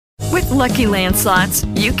Lucky Land Slots,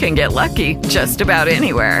 you can get lucky just about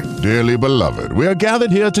anywhere. Dearly beloved, we are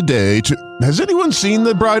gathered here today to... Has anyone seen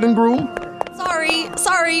the bride and groom?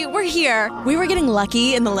 Sorry, we're here. We were getting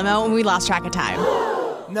lucky in the limo and we lost track of time.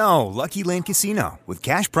 No, Lucky Land Casino, with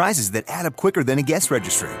cash prizes that add up quicker than a guest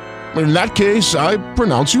registry. In that case, I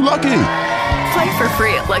pronounce you lucky. Play for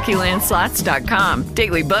free at LuckyLandSlots.com.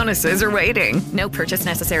 Daily bonuses are waiting. No purchase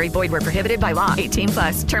necessary. Void where prohibited by law.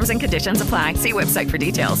 18+. Terms and conditions apply. See website for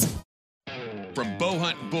details. From bow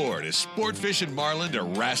hunting boar to sport fishing marlin to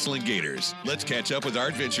wrestling gators, let's catch up with our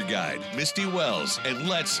adventure guide, Misty Wells, and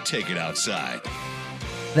let's take it outside.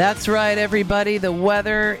 That's right, everybody. The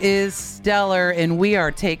weather is stellar, and we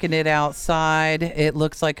are taking it outside. It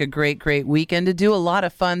looks like a great weekend to do a lot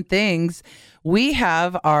of fun things. We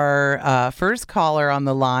have our first caller on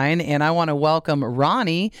the line, and I want to welcome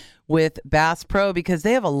Ronnie with Bass Pro because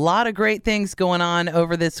they have a lot of great things going on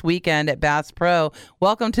over this weekend at Bass Pro.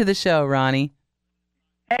 Welcome to the show, Ronnie.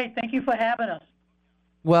 Hey, thank you for having us.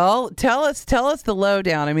 Well, tell us the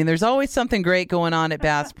lowdown. I mean, there's always something great going on at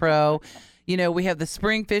Bass Pro. You know, we have the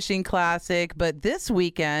Spring Fishing Classic, but this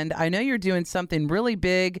weekend, I know you're doing something really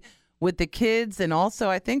big with the kids, and also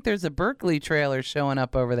I think there's a Berkeley trailer showing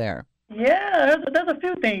up over there. Yeah, there's a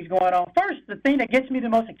few things going on. First, the thing that gets me the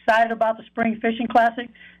most excited about the Spring Fishing Classic,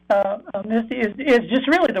 Misty, is just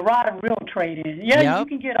really the rod and reel trade-in. Yeah, yep. You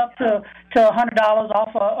can get up to $100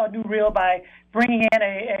 off a new reel by bringing in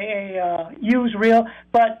a used reel,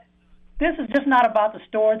 but this is just not about the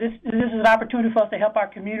store. This is an opportunity for us to help our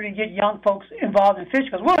community and get young folks involved in fishing.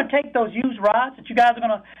 Because we're going to take those used rods that you guys are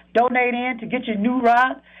going to donate in to get your new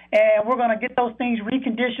rods, and we're going to get those things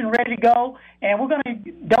reconditioned, ready to go, and we're going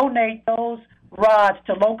to donate those rods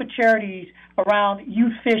to local charities around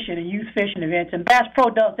youth fishing and youth fishing events. And Bass Pro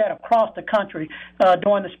does that across the country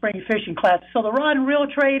during the Spring Fishing Class. So the rod and reel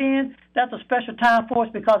trade-in, that's a special time for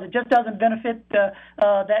us because it just doesn't benefit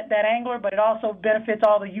that angler, but it also benefits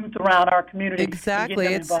all the youth around our community. Exactly.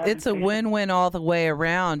 It's a win-win all the way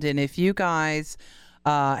around. And if you guys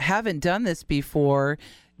haven't done this before,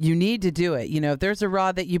 you need to do it. You know, if there's a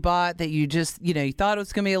rod that you bought that you just, you thought it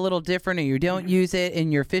was going to be a little different or you don't use it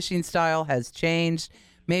and your fishing style has changed,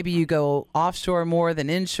 maybe you go offshore more than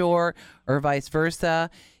inshore or vice versa,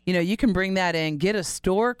 you can bring that in, get a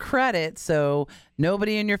store credit so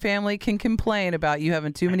nobody in your family can complain about you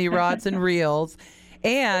having too many rods and reels.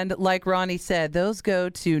 And like Ronnie said, those go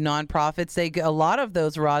to nonprofits. A lot of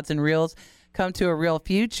those rods and reels come to A Real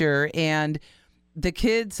Future, and the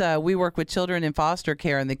kids, we work with children in foster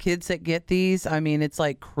care, and the kids that get these, I mean, it's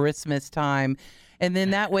like Christmas time. And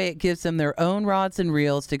then that way it gives them their own rods and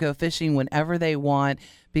reels to go fishing whenever they want,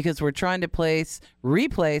 because we're trying to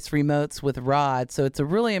replace remotes with rods. So it's a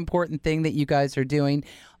really important thing that you guys are doing.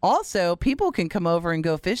 Also, people can come over and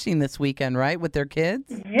go fishing this weekend, right, with their kids?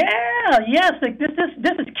 Yeah, yes. This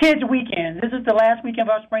is Kids Weekend. This is the last weekend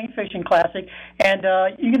of our Spring Fishing Classic. And,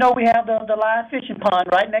 we have the live fishing pond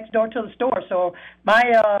right next door to the store. So my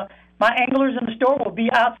anglers in the store will be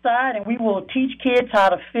outside, and we will teach kids how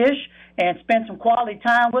to fish and spend some quality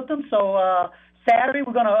time with them. So Saturday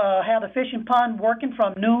we're going to have the fishing pond working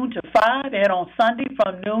from noon to 5, and on Sunday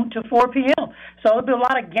from noon to 4 p.m. So there'll be a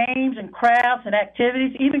lot of games and crafts and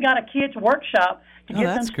activities. Even got a kids workshop to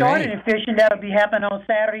get them started in fishing. That'll be happening on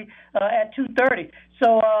Saturday at 2:30.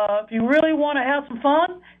 So if you really want to have some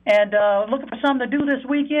fun and looking for something to do this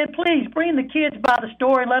weekend, please bring the kids by the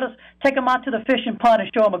store and let us take them out to the fishing pond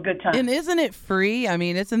and show them a good time. And isn't it free? I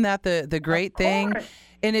mean, isn't that the great thing?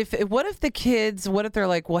 And what if they're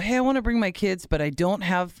like, well, hey, I want to bring my kids, but I don't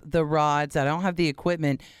have the rods, I don't have the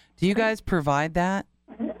equipment. Do you guys provide that?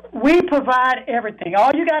 We provide everything.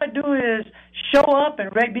 All you got to do is show up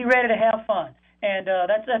and be ready to have fun. And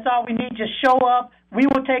that's all we need. Just show up. We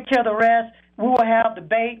will take care of the rest. We will have the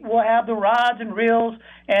bait. We'll have the rods and reels,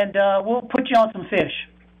 and we'll put you on some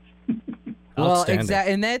fish. Well,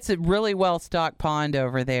 exactly. And that's a really well-stocked pond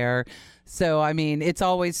over there. So, I mean, it's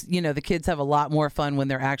always, the kids have a lot more fun when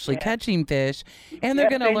they're actually catching fish. And they're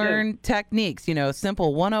going to learn techniques,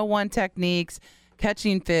 simple 101 techniques,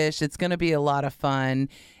 catching fish. It's going to be a lot of fun.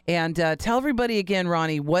 And tell everybody again,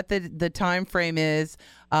 Ronnie, what the time frame is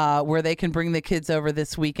where they can bring the kids over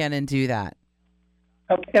this weekend and do that.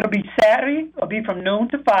 Okay, it'll be Saturday. It'll be from noon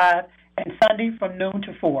to 5, and Sunday from noon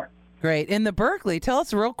to 4. Great. And the Berkeley, tell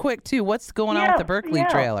us real quick, too, what's going on with the Berkeley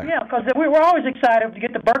trailer? Yeah, because we're always excited to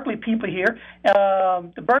get the Berkeley people here.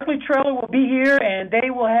 The Berkeley trailer will be here, and they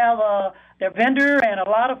will have their vendor and a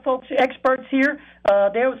lot of folks, experts here.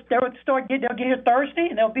 They'll get here Thursday,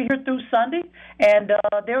 and they'll be here through Sunday, and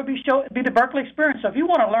they'll be the Berkeley Experience. So if you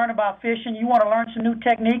want to learn about fishing, you want to learn some new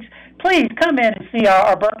techniques, please come in and see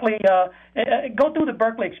our Berkeley. Go through the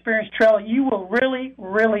Berkeley Experience Trail. You will really,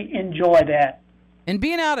 really enjoy that. And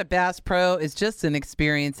being out at Bass Pro is just an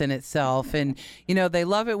experience in itself. And, they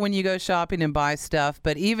love it when you go shopping and buy stuff.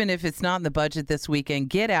 But even if it's not in the budget this weekend,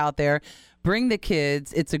 get out there, bring the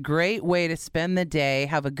kids. It's a great way to spend the day,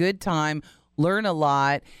 have a good time, learn a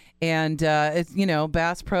lot. And,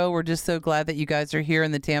 Bass Pro, we're just so glad that you guys are here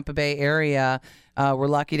in the Tampa Bay area. We're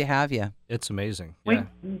lucky to have you. It's amazing. Yeah.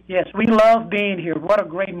 We love being here. What a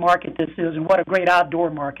great market this is, and what a great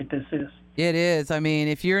outdoor market this is. It is. I mean,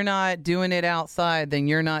 if you're not doing it outside, then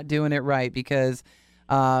you're not doing it right, because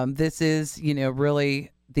this is,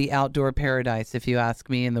 really the outdoor paradise, if you ask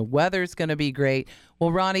me, and the weather's going to be great.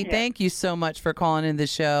 Well, Ronnie, thank you so much for calling in the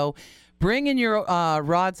show. Bring in your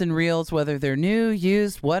rods and reels, whether they're new,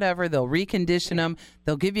 used, whatever. They'll recondition them.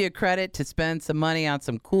 They'll give you a credit to spend some money on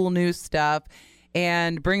some cool new stuff.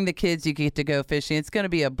 And bring the kids. You get to go fishing. It's going to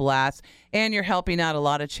be a blast. And you're helping out a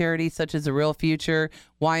lot of charities such as the Real Future,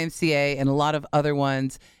 YMCA, and a lot of other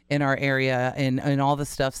ones in our area. And all the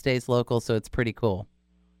stuff stays local, so it's pretty cool.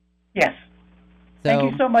 Yes.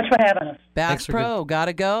 Thank you so much for having us. Bass Pro,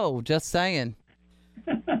 gotta go. Just saying.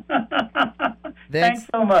 Thanks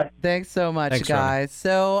so much. Thanks so much, Thanks, guys.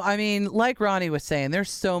 So, like Ronnie was saying,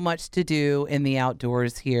 there's so much to do in the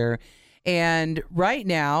outdoors here. And right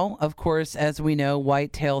now, of course, as we know,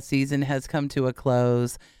 whitetail season has come to a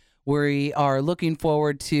close. We are looking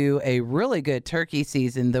forward to a really good turkey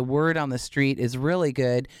season. The word on the street is really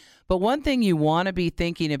good. But one thing you want to be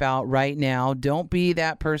thinking about right now, don't be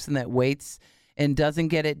that person that waits and doesn't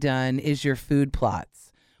get it done, is your food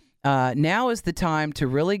plots. Now is the time to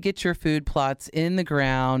really get your food plots in the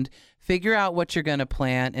ground, figure out what you're going to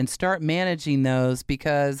plant, and start managing those,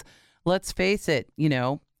 because let's face it,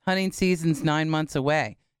 hunting season's 9 months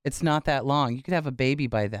away. It's not that long. You could have a baby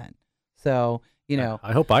by then. So,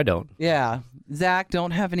 I hope I don't. Yeah. Zach, don't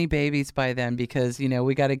have any babies by then, because,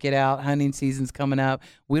 we got to get out. Hunting season's coming up.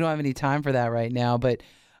 We don't have any time for that right now. But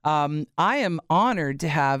I am honored to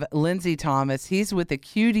have Lindsay Thomas. He's with the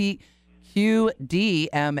QDMA.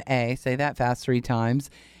 Say that fast 3 times.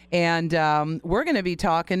 And we're going to be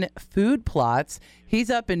talking food plots. He's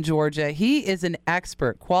up in Georgia. He is an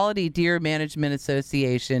expert, Quality Deer Management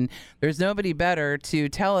Association. There's nobody better to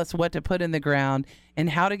tell us what to put in the ground and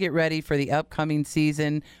how to get ready for the upcoming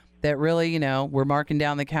season that really, we're marking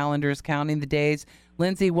down the calendars, counting the days.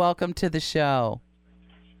 Lindsay, welcome to the show.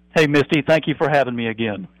 Hey, Misty, thank you for having me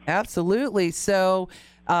again. Absolutely. So,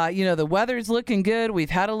 the weather's looking good. We've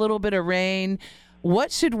had a little bit of rain.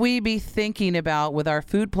 What should we be thinking about with our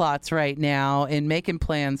food plots right now and making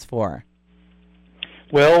plans for?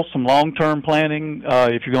 Well, some long-term planning,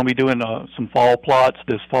 if you're going to be doing some fall plots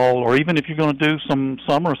this fall, or even if you're going to do some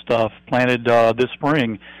summer stuff planted this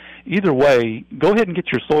spring, either way, go ahead and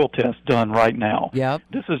get your soil test done right now. Yep.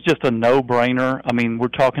 This is just a no-brainer. I mean, we're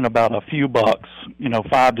talking about a few bucks,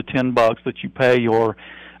 $5 to $10 that you pay your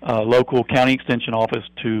local county extension office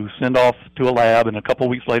to send off to a lab, and a couple of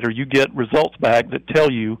weeks later you get results back that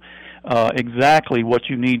tell you exactly what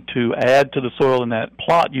you need to add to the soil in that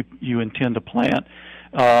plot you intend to plant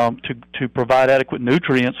to provide adequate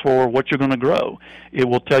nutrients for what you're going to grow. It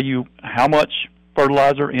will tell you how much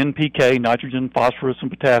fertilizer, NPK, nitrogen, phosphorus, and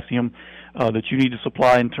potassium that you need to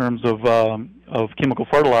supply in terms of chemical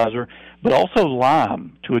fertilizer, but also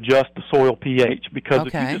lime to adjust the soil pH, because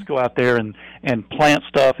if you just go out there and plant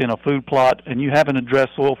stuff in a food plot and you haven't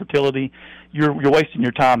addressed soil fertility, you're wasting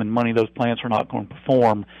your time and money. Those plants are not going to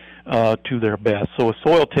perform to their best. So a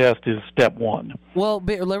soil test is step one. Well,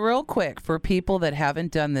 real quick, for people that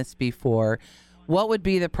haven't done this before, what would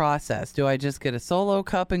be the process? Do I just get a solo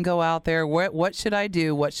cup and go out there? What should I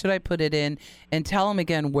do? What should I put it in? And tell them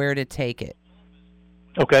again where to take it.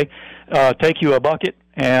 Okay. Take you a bucket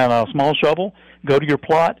and a small shovel, go to your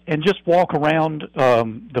plot, and just walk around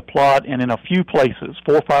the plot, and in a few places,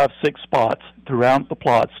 4, 5, 6 spots throughout the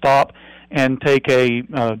plot, stop and dig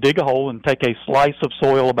a hole and take a slice of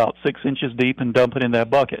soil about 6 inches deep and dump it in that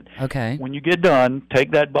bucket. Okay. When you get done,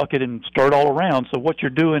 take that bucket and stir it all around. So what you're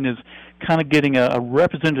doing is kind of getting a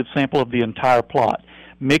representative sample of the entire plot.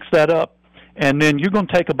 Mix that up, and then you're going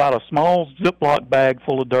to take about a small Ziploc bag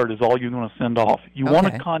full of dirt is all you're going to send off. You want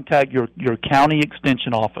to contact your county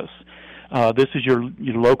extension office. This is your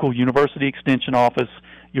local university extension office.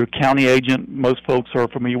 your county agent. Most folks are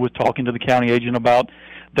familiar with talking to the county agent about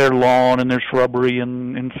their lawn and their shrubbery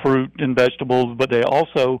and fruit and vegetables, but they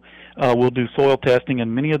also will do soil testing,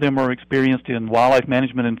 and many of them are experienced in wildlife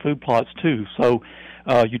management and food plots too. So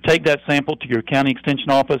you take that sample to your county extension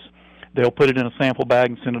office. They'll put it in a sample bag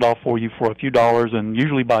and send it off for you for a few dollars, and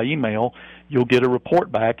usually by email you'll get a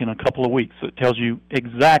report back in a couple of weeks. So it tells you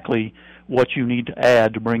exactly what you need to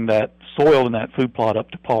add to bring that soil and that food plot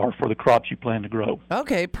up to par for the crops you plan to grow.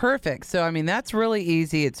 Okay, perfect. So, I mean, that's really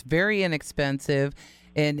easy. It's very inexpensive.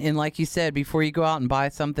 And like you said, before you go out and buy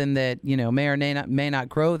something that, you know, may or may not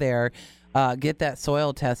grow there, get that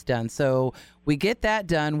soil test done. So we get that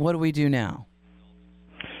done. What do we do now?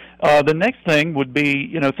 The next thing would be,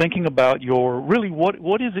 you know, thinking about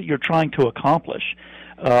what is it you're trying to accomplish?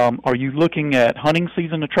 Are you looking at hunting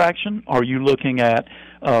season attraction? Are you looking at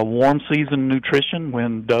warm season nutrition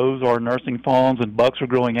when does are nursing fawns and bucks are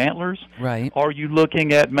growing antlers? Right. Are you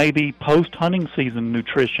looking at maybe post-hunting season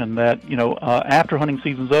nutrition that, you know, after hunting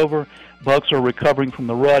season's over, bucks are recovering from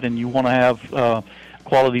the rut and you want to have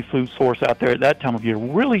quality food source out there at that time of year?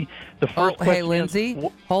 Really, the first question hey,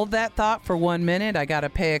 Lindsay, hold that thought for 1 minute. I got to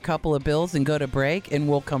pay a couple of bills and go to break, and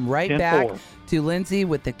we'll come right back to Lindsay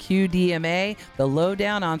with the QDMA, the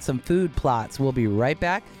lowdown on some food plots. We'll be right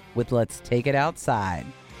back with Let's Take It Outside.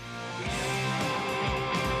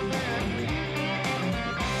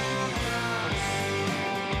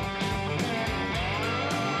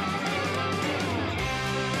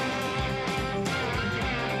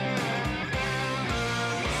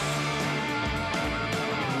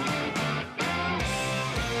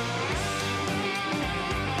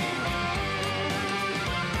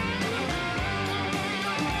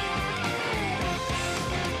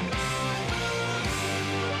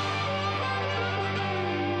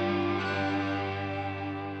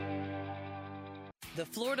 The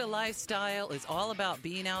Florida lifestyle is all about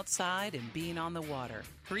being outside and being on the water.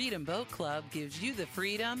 Freedom Boat Club gives you the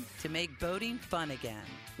freedom to make boating fun again.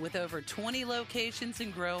 With over 20 locations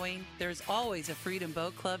and growing, there's always a Freedom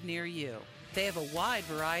Boat Club near you. They have a wide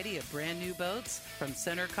variety of brand new boats, from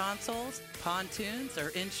center consoles, pontoons,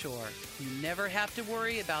 or inshore. You never have to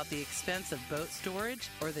worry about the expense of boat storage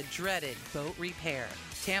or the dreaded boat repair.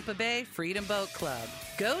 Tampa Bay Freedom Boat Club.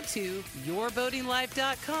 Go to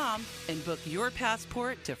yourboatinglife.com and book your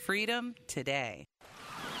passport to freedom today.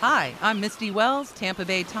 Hi, I'm Misty Wells, Tampa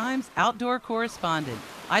Bay Times outdoor correspondent.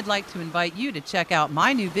 I'd like to invite you to check out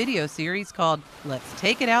my new video series called Let's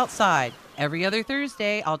Take It Outside. Every other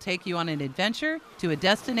Thursday, I'll take you on an adventure to a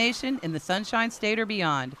destination in the Sunshine State or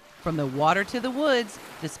beyond. From the water to the woods,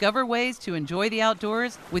 discover ways to enjoy the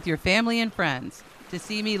outdoors with your family and friends. To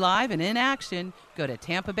see me live and in action, go to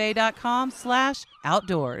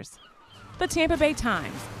tampabay.com/outdoors. The Tampa Bay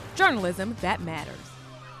Times, journalism that matters.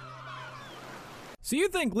 So you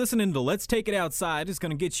think listening to Let's Take It Outside is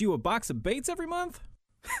going to get you a box of baits every month?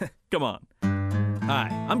 Come on. Hi,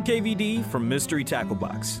 I'm KVD from Mystery Tackle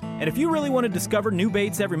Box. And if you really want to discover new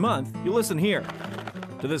baits every month, you listen here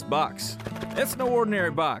to this box. It's no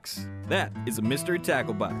ordinary box. That is a Mystery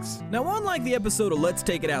Tackle Box. Now, unlike the episode of Let's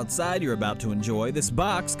Take It Outside you're about to enjoy, this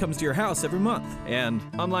box comes to your house every month. And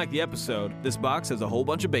unlike the episode, this box has a whole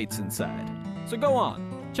bunch of baits inside. So go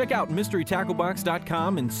on, check out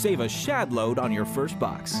MysteryTackleBox.com and save a shad load on your first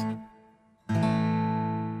box.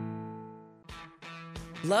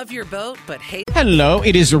 Love your boat, but hate... Hello,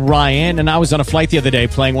 it is Ryan, and I was on a flight the other day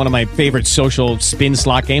playing one of my favorite social spin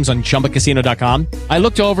slot games on ChumbaCasino.com. I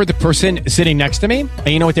looked over at the person sitting next to me, and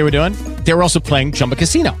you know what they were doing? They were also playing Chumba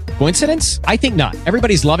Casino. Coincidence? I think not.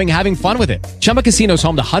 Everybody's loving having fun with it. Chumba Casino is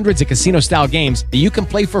home to hundreds of casino-style games that you can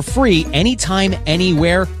play for free anytime,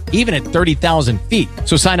 anywhere, even at 30,000 feet.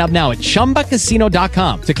 So sign up now at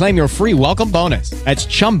ChumbaCasino.com to claim your free welcome bonus. That's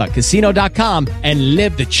ChumbaCasino.com and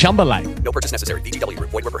live the Chumba life. No purchase necessary. VGW.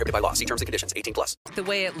 Void where prohibited by law. See terms and conditions. 18+. The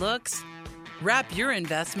way it looks? Wrap your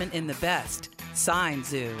investment in the best. Sign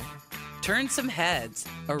Zoo. Turn some heads.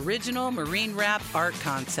 Original marine wrap art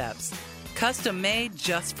concepts. Custom made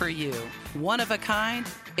just for you. One of a kind,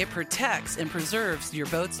 it protects and preserves your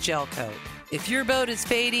boat's gel coat. If your boat is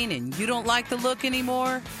fading and you don't like the look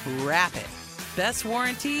anymore, wrap it. Best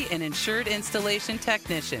warranty and insured installation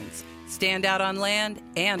technicians. Stand out on land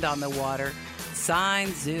and on the water.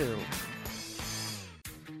 Sign Zoo.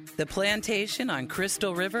 The Plantation on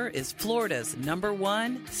Crystal River is Florida's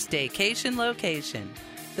 #1 staycation location.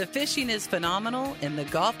 The fishing is phenomenal and the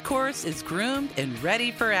golf course is groomed and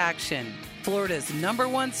ready for action. Florida's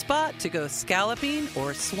 #1 spot to go scalloping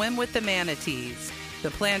or swim with the manatees.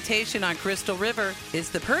 The Plantation on Crystal River is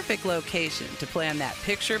the perfect location to plan that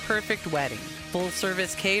picture-perfect wedding.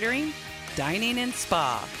 Full-service catering, dining and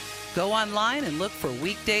spa. Go online and look for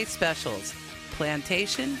weekday specials.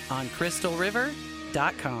 Plantation on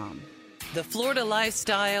crystalriver.com. The Florida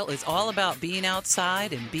lifestyle is all about being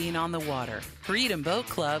outside and being on the water. Freedom Boat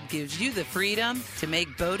Club gives you the freedom to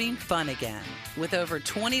make boating fun again. With over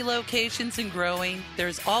 20 locations and growing,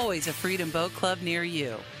 there's always a Freedom Boat Club near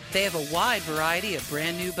you. They have a wide variety of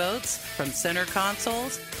brand new boats, from center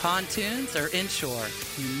consoles, pontoons, or inshore.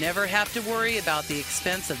 You never have to worry about the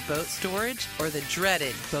expense of boat storage or the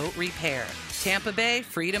dreaded boat repair. Tampa Bay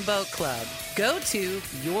Freedom Boat Club. Go to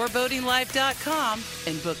yourboatinglife.com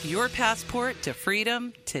and book your passport to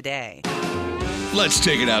freedom today. Let's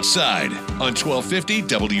take it outside on 1250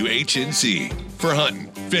 WHNC. For hunting,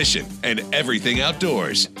 fishing, and everything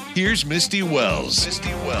outdoors, here's Misty Wells.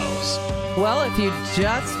 Well, if you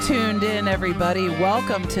just tuned in, everybody,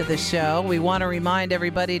 welcome to the show. We want to remind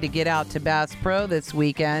everybody to get out to Bass Pro this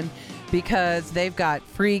weekend because they've got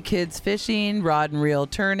free kids fishing, rod and reel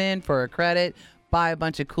turn-in for a credit, buy a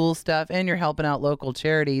bunch of cool stuff, and you're helping out local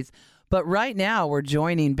charities. But right now, we're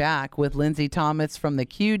joining back with Lindsay Thomas from the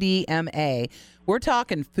QDMA. We're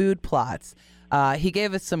talking food plots. He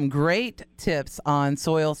gave us some great tips on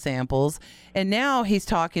soil samples, and now he's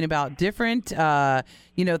talking about different,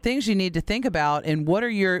 things you need to think about. And what are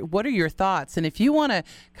your thoughts? And if you want to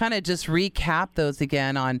kind of just recap those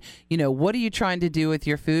again on, what are you trying to do with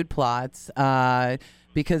your food plots?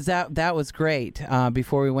 Because that was great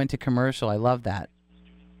before we went to commercial. I love that.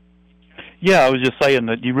 Yeah, I was just saying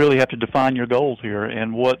that you really have to define your goals here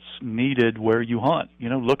and what's needed where you hunt.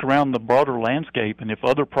 Look around the broader landscape, and if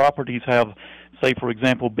other properties have, say, for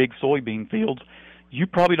example, big soybean fields, you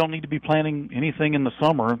probably don't need to be planting anything in the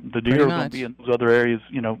summer. The deer are going to be in those other areas,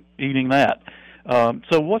 eating that.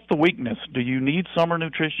 So what's the weakness? Do you need summer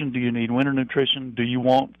nutrition? Do you need winter nutrition? Do you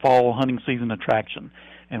want fall hunting season attraction?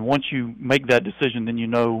 And once you make that decision, then you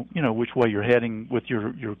know which way you're heading with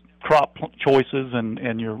your crop choices and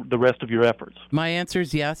the rest of your efforts. My answer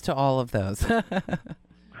is yes to all of those.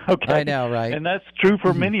 Okay. I know, right? And that's true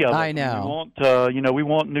for many of us. I know. We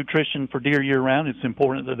want nutrition for deer year-round. It's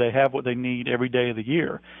important that they have what they need every day of the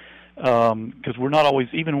year, because we're not always,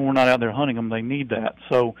 even when we're not out there hunting them, they need that.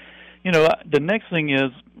 So, the next thing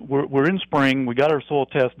is we're in spring. We got our soil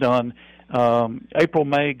test done. April,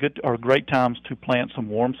 May are great times to plant some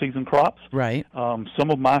warm season crops. Right. Some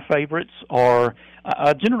of my favorites are,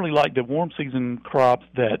 I generally like the warm season crops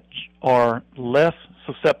that are less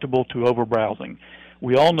susceptible to overbrowsing.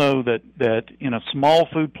 We all know that in a small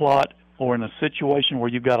food plot or in a situation where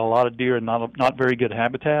you've got a lot of deer and not very good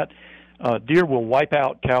habitat, deer will wipe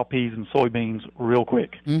out cowpeas and soybeans real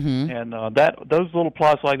quick. Mm-hmm. And those little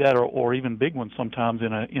plots like that, or even big ones sometimes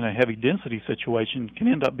in a heavy density situation, can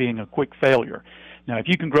end up being a quick failure. Now, if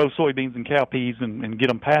you can grow soybeans and cowpeas and get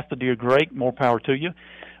them past the deer, great, more power to you.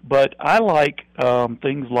 But I like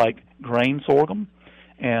things like grain sorghum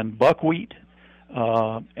and buckwheat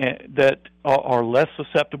that are less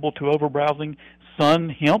susceptible to overbrowsing. Sun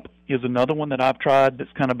hemp is another one that I've tried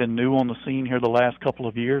that's kind of been new on the scene here the last couple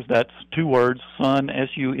of years. That's two words, sun,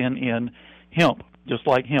 S-U-N-N, hemp, just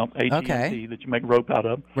like hemp, H-E-M-P, that you make rope out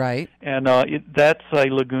of. Right. And that's a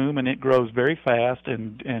legume, and it grows very fast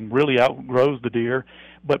and really outgrows the deer,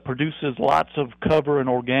 but produces lots of cover and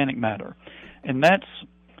organic matter. And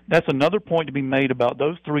that's another point to be made about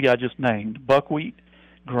those three I just named, buckwheat,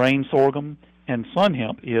 grain sorghum, and sun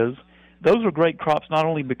hemp, is those are great crops not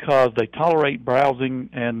only because they tolerate browsing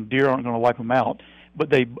and deer aren't going to wipe them out,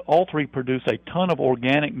 but they all three produce a ton of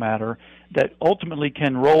organic matter that ultimately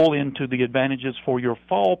can roll into the advantages for your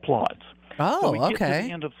fall plots. Oh, so we get okay. to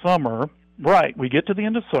the end of summer, right, we get to the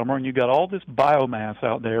end of summer and you've got all this biomass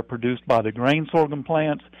out there produced by the grain sorghum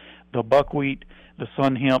plants, the buckwheat, the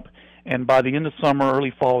sun hemp, and by the end of summer,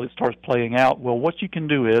 early fall, it starts playing out. Well, what you can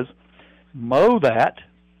do is mow that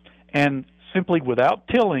and simply without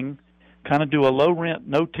tilling, kind of do a low-rent,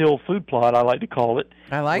 no-till food plot, I like to call it.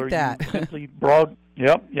 I like that. Simply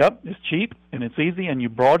Yep, it's cheap and it's easy, and you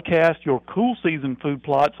broadcast your cool season food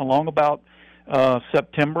plots along about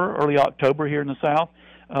September, early October here in the South,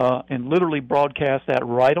 and literally broadcast that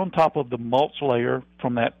right on top of the mulch layer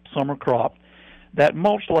from that summer crop. That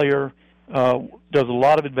mulch layer does a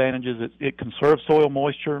lot of advantages. It conserves soil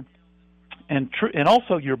moisture, and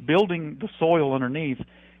also you're building the soil underneath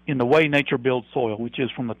in the way nature builds soil, which is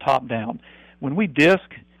from the top down. When we disc,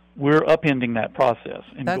 we're upending that process.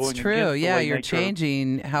 And that's going true. Yeah, you're nature,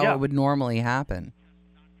 changing how it would normally happen.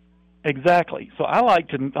 Exactly. So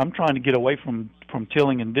I'm trying to get away from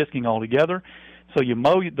tilling and disking altogether. So you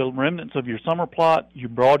mow the remnants of your summer plot, you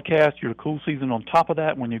broadcast your cool season on top of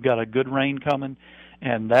that when you've got a good rain coming,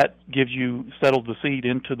 and that settles the seed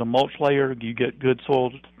into the mulch layer. You get good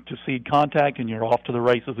soil to seed contact, and you're off to the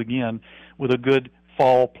races again with a good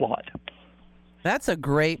fall plot. That's a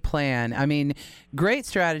great plan. I mean, great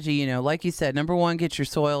strategy. You know, like you said, number one, get your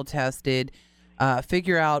soil tested,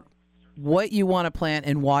 figure out what you want to plant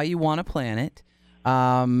and why you want to plant it.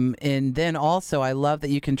 And then also, I love that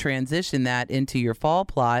you can transition that into your fall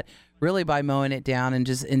plot, really by mowing it down and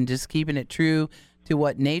just keeping it true to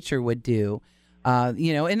what nature would do.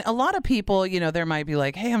 You know, and a lot of people, you know, there might be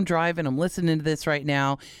like, hey, I'm driving, I'm listening to this right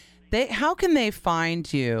now. How can they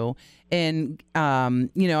find you? And,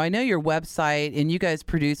 you know, I know your website, and you guys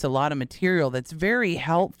produce a lot of material that's very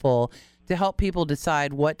helpful to help people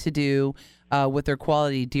decide what to do with their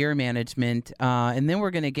quality deer management. And then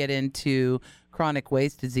we're going to get into chronic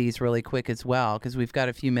waste disease really quick as well, because we've got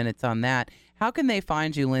a few minutes on that. How can they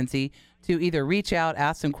find you, Lindsay, to either reach out,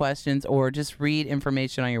 ask some questions, or just read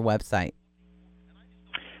information on your website?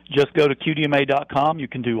 Just go to qdma.com. You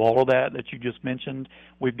can do all of that you just mentioned.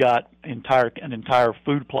 We've got an entire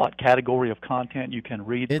food plot category of content you can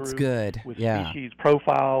read through. It's good. With yeah. species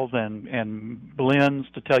profiles and blends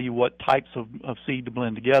to tell you what types of seed to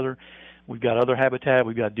blend together. We've got other habitat.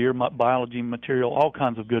 We've got deer biology material, all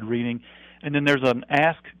kinds of good reading. And then there's an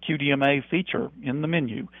Ask QDMA feature in the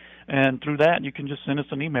menu. And through that, you can just send us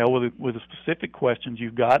an email with the specific questions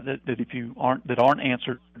you've got that aren't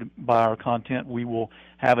answered by our content. We will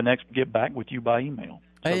have an expert get back with you by email.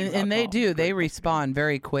 And they do. They respond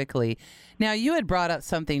very quickly. Now, you had brought up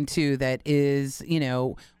something, too, that is, you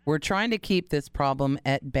know, we're trying to keep this problem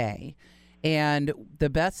at bay. And the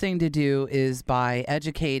best thing to do is by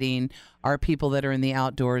educating our people that are in the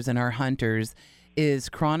outdoors and our hunters is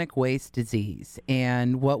chronic waste disease.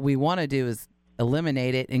 And what we want to do is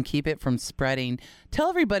eliminate it and keep it from spreading. Tell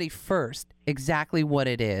everybody first exactly what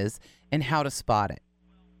it is and how to spot it.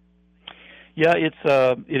 Yeah, it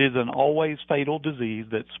is an always fatal disease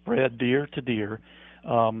that spread deer to deer.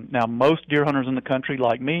 Now, most deer hunters in the country,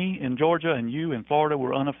 like me in Georgia and you in Florida,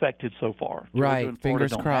 were unaffected so far. Right, Georgia and Florida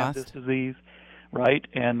fingers don't crossed. have this disease, right?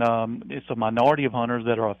 And it's a minority of hunters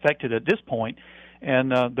that are affected at this point.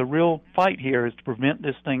 And the real fight here is to prevent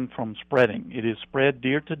this thing from spreading. It is spread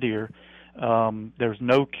deer to deer. There's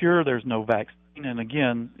no cure, there's no vaccine, and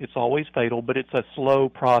again, it's always fatal, but it's a slow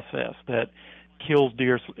process that kills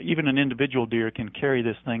deer. Even an individual deer can carry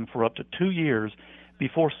this thing for up to 2 years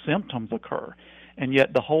before symptoms occur, and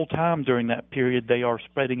yet the whole time during that period, they are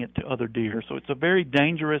spreading it to other deer. So it's a very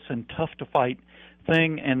dangerous and tough to fight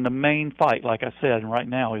thing, and the main fight, like I said, right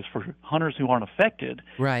now is for hunters who aren't affected,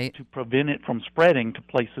 right, to prevent it from spreading to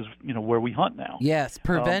places, you know, where we hunt now. Yes,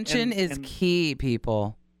 prevention is key,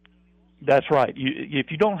 people. That's right.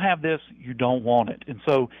 If you don't have this, you don't want it. And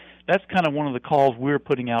so that's kind of one of the calls we're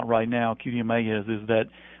putting out right now, QDMA is that,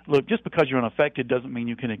 look, just because you're unaffected doesn't mean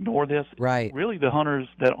you can ignore this. Right. Really, the hunters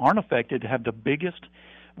that aren't affected have the biggest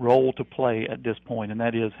role to play at this point, and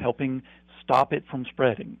that is helping stop it from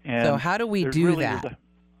spreading. And so how do we do that?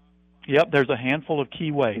 There's a handful of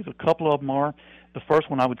key ways. A couple of them are, the first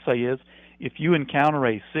one I would say is, if you encounter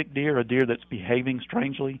a sick deer, a deer that's behaving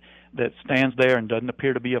strangely, that stands there and doesn't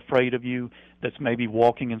appear to be afraid of you, that's maybe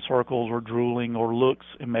walking in circles or drooling or looks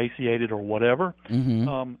emaciated or whatever,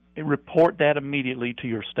 report that immediately to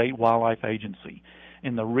your state wildlife agency.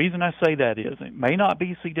 And the reason I say that is it may not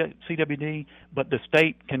be CWD, but the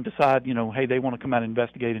state can decide, you know, hey, they want to come out and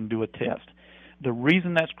investigate and do a test. The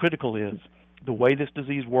reason that's critical is the way this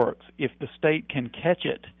disease works. If the state can catch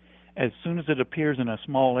it as soon as it appears in a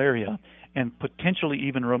small area and potentially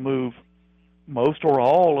even remove most or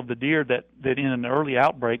all of the deer that in an early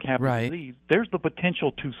outbreak have the disease, there's the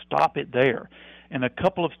potential to stop it there. And a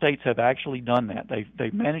couple of states have actually done that.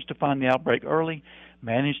 They've managed to find the outbreak early,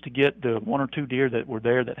 managed to get the 1 or 2 deer that were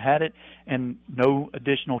there that had it, and no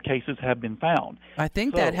additional cases have been found. I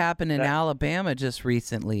think that happened in Alabama just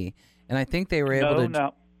recently, and I think they were able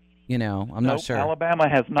to, you know, I'm not sure. Alabama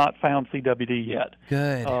has not found CWD yet.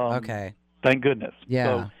 Good, okay. Thank goodness. Yeah.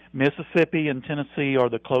 So Mississippi and Tennessee are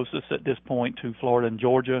the closest at this point to Florida and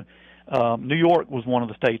Georgia. New York was one of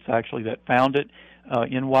the states, actually, that found it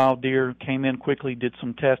in wild deer, came in quickly, did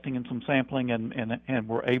some testing and some sampling, and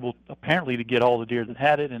were able, apparently, to get all the deer that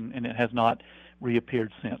had it, and it has not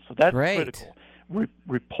reappeared since. So that's critical.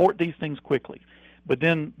 Report these things quickly. But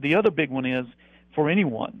then the other big one is, for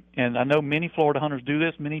anyone, and I know many Florida hunters do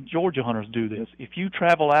this, many Georgia hunters do this, if you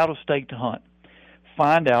travel out of state to hunt,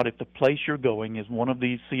 find out if the place you're going is one of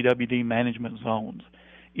these CWD management zones.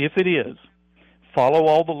 If it is, follow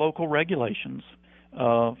all the local regulations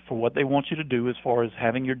for what they want you to do as far as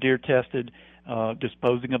having your deer tested,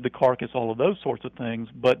 disposing of the carcass, all of those sorts of things.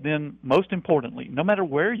 But then, most importantly, no matter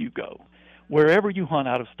where you go, wherever you hunt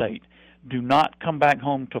out of state, do not come back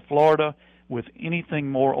home to Florida with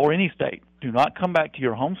anything more, or any state, do not come back to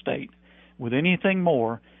your home state with anything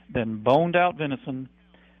more than boned out venison,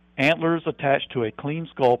 antlers attached to a clean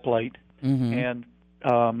skull plate, and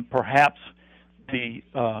perhaps the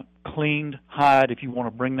cleaned hide if you want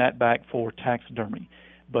to bring that back for taxidermy.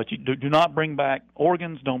 But you do not bring back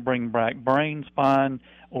organs, don't bring back brain, spine,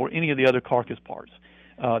 or any of the other carcass parts.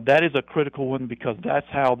 That is a critical one because that's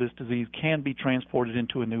how this disease can be transported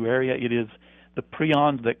into a new area. It is the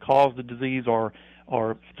prions that cause the disease are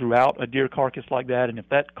throughout a deer carcass like that, and if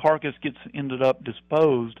that carcass ended up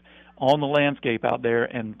disposed on the landscape out there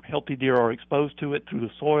and healthy deer are exposed to it through the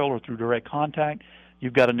soil or through direct contact,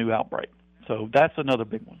 you've got a new outbreak. So that's another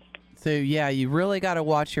big one. So, yeah, you really got to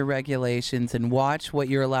watch your regulations and watch what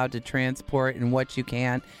you're allowed to transport and what you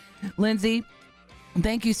can't. Lindsay,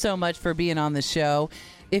 thank you so much for being on the show.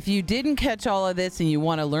 If you didn't catch all of this and you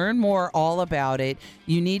want to learn more all about it,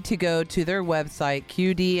 you need to go to their website,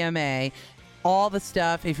 QDMA. All the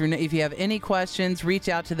stuff. If you have any questions, reach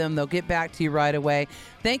out to them. They'll get back to you right away.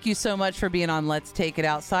 Thank you so much for being on Let's Take It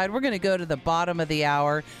Outside. We're going to go to the bottom of the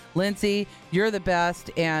hour. Lindsay, you're the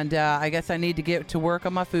best, and I guess I need to get to work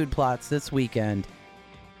on my food plots this weekend.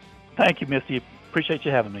 Thank you, Missy. Appreciate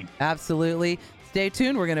you having me. Absolutely. Stay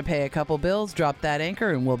tuned. We're going to pay a couple bills, drop that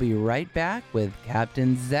anchor, and we'll be right back with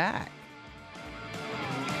Captain Zach.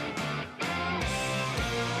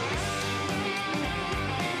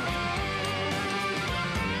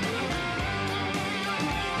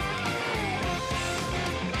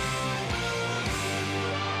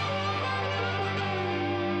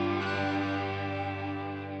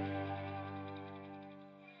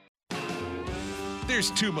 There's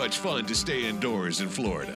too much fun to stay indoors in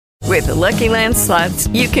Florida. With the Lucky Land Slots,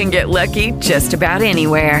 you can get lucky just about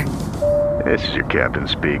anywhere. This is your captain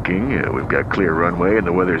speaking. We've got clear runway and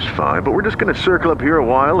the weather's fine, but we're just going to circle up here a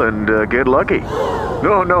while and get lucky.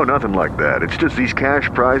 No, nothing like that. It's just these cash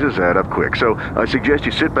prizes add up quick. So I suggest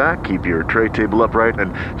you sit back, keep your tray table upright,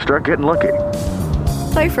 and start getting lucky.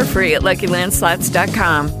 Play for free at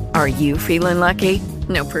LuckyLandSlots.com. Are you feeling lucky?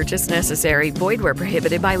 No purchase necessary. Void where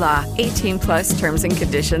prohibited by law. 18+ terms and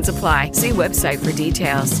conditions apply. See website for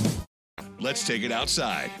details. Let's take it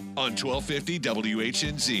outside on 1250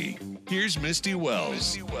 WHNZ. Here's Misty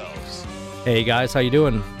Wells. Hey guys, how you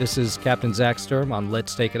doing? This is Captain Zach Sturm on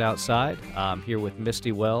Let's Take It Outside. I'm here with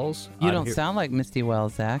Misty Wells. You don't sound like Misty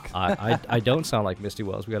Wells, Zach. I don't sound like Misty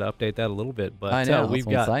Wells. We got to update that a little bit. But I know.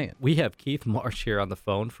 We have Keith Marsh here on the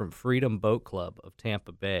phone from Freedom Boat Club of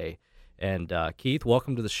Tampa Bay. And Keith,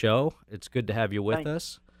 welcome to the show. It's good to have you with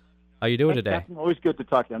us. How you doing today? Captain. Always good to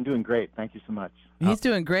talk to you. I'm doing great. Thank you so much. He's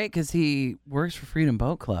doing great because he works for Freedom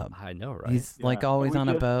Boat Club. I know, right? He's like always on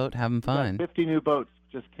a boat, having fun. 50 new boats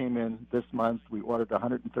just came in this month. We ordered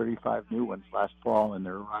 135 new ones last fall, and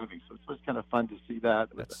they're arriving. So it's always kind of fun to see that.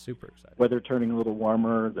 That's super exciting. Weather turning a little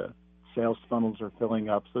warmer. The sales funnels are filling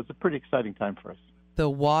up. So it's a pretty exciting time for us. The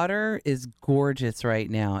water is gorgeous right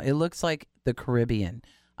now. It looks like the Caribbean.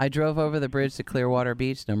 I drove over the bridge to Clearwater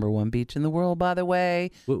Beach, #1 beach in the world, by the way,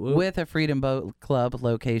 with a Freedom Boat Club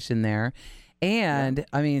location there. And,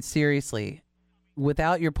 I mean, seriously,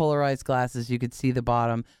 without your polarized glasses, you could see the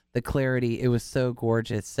bottom, the clarity. It was so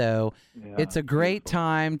gorgeous. So it's a great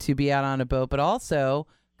time to be out on a boat, but also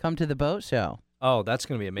come to the boat show. Oh, that's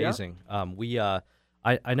going to be amazing. Yeah.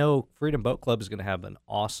 I know Freedom Boat Club is going to have an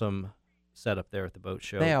awesome setup there at the boat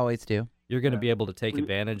show. They always do. You're going to be able to take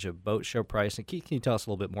advantage of boat show pricing. Keith, can you tell us a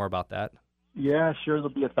little bit more about that? Yeah, sure. There'll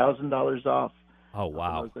be $1,000 off. Oh,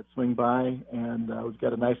 wow. For those that swing by, and we've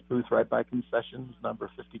got a nice booth right by concessions, number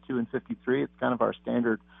 52 and 53. It's kind of our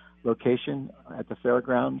standard location at the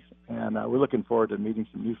fairgrounds, and we're looking forward to meeting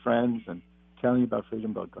some new friends and telling you about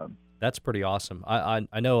Freedom Boat Club. That's pretty awesome.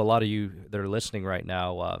 I know a lot of you that are listening right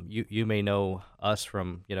now, you may know us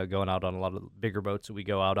from going out on a lot of bigger boats that we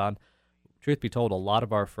go out on. Truth be told, a lot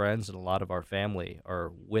of our friends and a lot of our family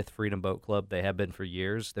are with Freedom Boat Club. They have been for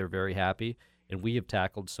years. They're very happy, and we have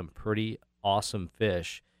tackled some pretty awesome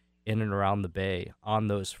fish in and around the bay on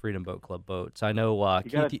those Freedom Boat Club boats. I know. You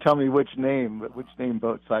got to tell me which name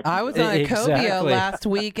boat. So I was on a cobia last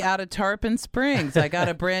week out of Tarpon Springs. I got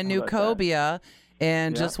a brand new cobia.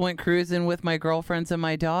 And just went cruising with my girlfriends and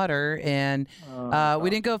my daughter. And we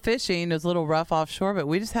didn't go fishing. It was a little rough offshore, but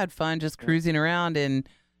we just had fun just cruising around. And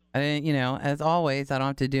I didn't, as always, I don't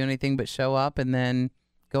have to do anything but show up and then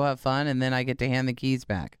go have fun, and then I get to hand the keys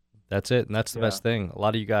back. That's it, and that's the best thing. A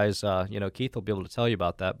lot of you guys, Keith will be able to tell you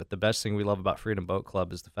about that, but the best thing we love about Freedom Boat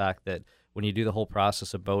Club is the fact that when you do the whole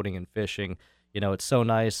process of boating and fishing, it's so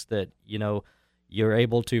nice that, You're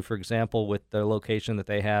able to, for example, with the location that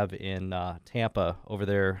they have in Tampa over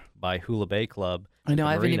there by Hula Bay Club. I know, the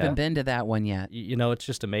I haven't marina, even been to that one yet. You know, it's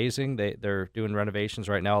just amazing. They're doing renovations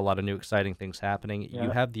right now, a lot of new exciting things happening. Yeah, you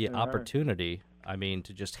have the they are. opportunity, I mean,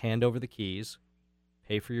 to just hand over the keys,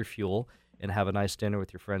 pay for your fuel, and have a nice dinner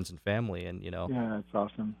with your friends and family. And, you know, Yeah, it's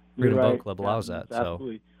awesome. Freedom You're Boat right. Club Yeah, allows that. So.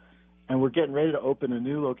 Absolutely. And we're getting ready to open a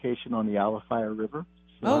new location on the Alafaya River.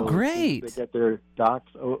 Oh, great. They get their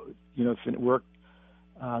docks, work.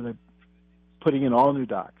 They're putting in all new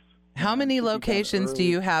docks. How many locations do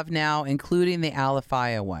you have now, including the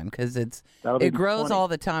Alafaya one? Because it be grows 20. all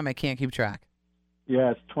the time. I can't keep track.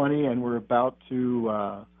 Yeah, it's 20, and we're about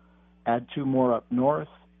to add 2 more up north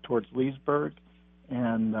towards Leesburg.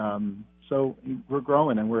 And so we're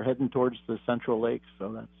growing, and we're heading towards the Central Lakes.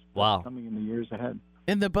 So that's coming in the years ahead.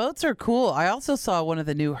 And the boats are cool. I also saw one of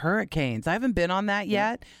the new Hurricanes. I haven't been on that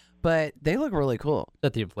yet, but they look really cool. Is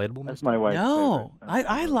that the inflatable? That's my wife's No, favorite.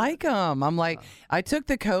 I like them. I'm like, I took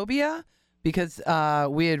the Cobia because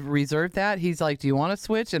we had reserved that. He's like, do you want to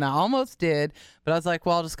switch? And I almost did, but I was like,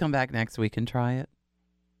 well, I'll just come back next week and try it.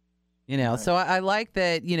 You know, so I like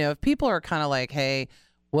that, you know, if people are kind of like, hey,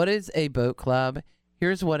 what is a boat club?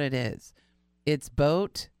 Here's what it is. It's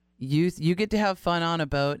boat. You get to have fun on a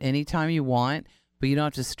boat anytime you want, but you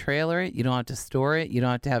don't have to trailer it. You don't have to store it. You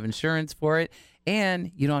don't have to have insurance for it.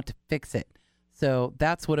 And you don't have to fix it. So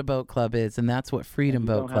that's what a boat club is, and that's what Freedom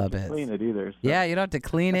Boat Club is. You don't have to clean it either. So. Yeah, you don't have to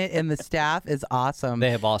clean it, and the staff is awesome.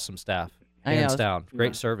 They have awesome staff. Hands down.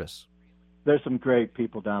 Great service. There's some great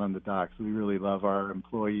people down on the docks. We really love our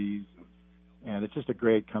employees, and it's just a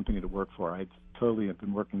great company to work for. I totally have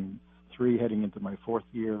been working 3 heading into my 4th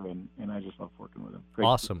year, and I just love working with them. Great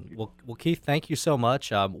Awesome. Well, Keith, thank you so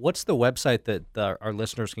much. What's the website that our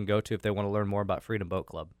listeners can go to if they want to learn more about Freedom Boat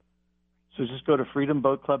Club? So just go to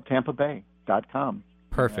freedomboatclubtampabay.com.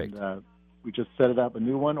 Perfect. And, we just set it up a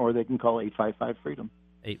new one, or they can call 855-FREEDOM.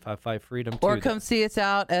 855-FREEDOM. Or come see us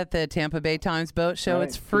out at the Tampa Bay Times Boat Show. Right.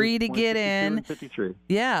 It's free to get in. 53.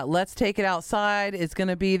 Yeah, Let's Take It Outside is going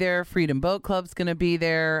to be there. Freedom Boat Club's going to be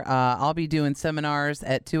there. I'll be doing seminars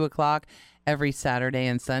at 2 o'clock every Saturday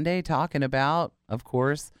and Sunday talking about, of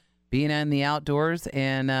course, being in the outdoors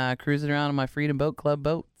and cruising around on my Freedom Boat Club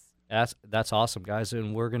boats. That's awesome, guys,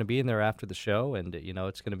 and we're going to be in there after the show, and, you know,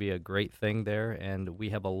 it's going to be a great thing there, and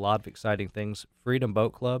we have a lot of exciting things. Freedom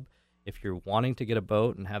Boat Club, if you're wanting to get a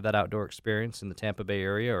boat and have that outdoor experience in the Tampa Bay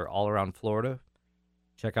area or all around Florida,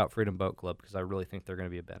 check out Freedom Boat Club because I really think they're going to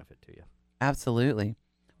be a benefit to you. Absolutely.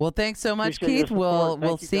 Well, thanks so much, Appreciate your Keith. We'll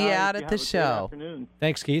support. see you out at the show.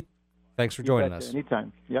 Thanks, Keith. Thanks for joining us.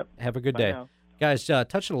 Anytime. Yep. Have a good Bye day. now. Guys,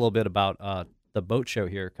 touching a little bit about the boat show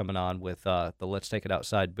here coming on with the Let's Take It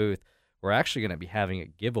Outside booth. We're actually going to be having a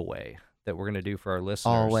giveaway that we're going to do for our listeners.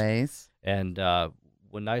 Always. And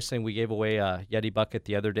one nice thing, we gave away a Yeti bucket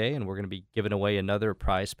the other day, and we're going to be giving away another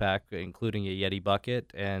prize pack, including a Yeti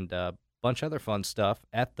bucket and a bunch of other fun stuff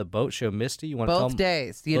at the boat show. Misty, you want to tell them? Both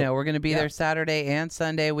days. You know, we're going to be there Saturday and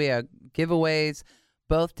Sunday. We have giveaways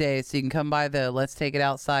both days, so you can come by the Let's Take It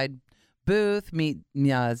Outside booth, meet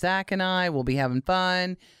Zach and I. We'll be having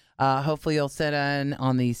fun. Hopefully you'll sit in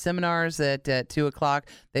on the seminars at 2 o'clock.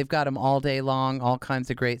 They've got them all day long, all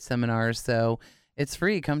kinds of great seminars. So it's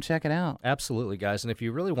free. Come check it out. Absolutely, guys. And if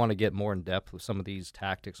you really want to get more in depth with some of these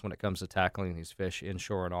tactics when it comes to tackling these fish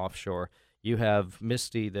inshore and offshore, you have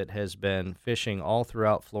Misty that has been fishing all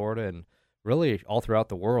throughout Florida and really all throughout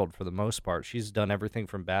the world for the most part. She's done everything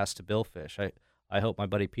from bass to billfish. I hope my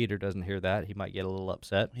buddy Peter doesn't hear that. He might get a little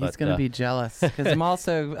upset. He's going to be jealous because I'm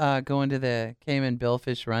also going to the Cayman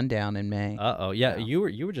Billfish Rundown in May. Yeah. You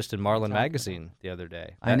were just in Marlin Magazine the other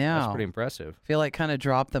day. I know. That's pretty impressive. I feel like kind of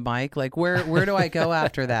dropped the mic. Like, where do I go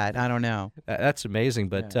after that? I don't know. That's amazing.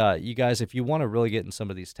 But you guys, if you want to really get in some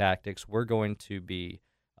of these tactics, we're going to be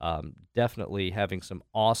definitely having some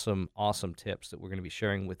awesome tips that we're going to be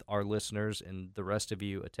sharing with our listeners and the rest of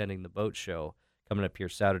you attending the boat show coming up here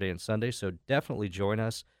Saturday and Sunday. So definitely join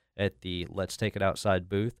us at the Let's Take It Outside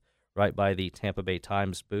booth right by the Tampa Bay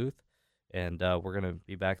Times booth. And we're going to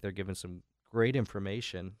be back there giving some great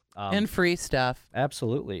information. And free stuff.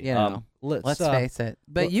 Absolutely. You know, let's face it.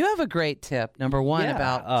 But you have a great tip, number one,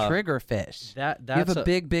 about triggerfish. That's you have a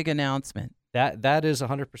big announcement. That is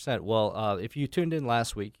 100%. Well, if you tuned in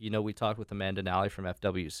last week, you know we talked with Amanda Nally from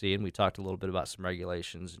FWC, and we talked a little bit about some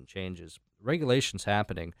regulations and changes. Regulations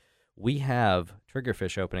happening. We have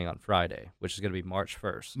triggerfish opening on Friday, which is going to be March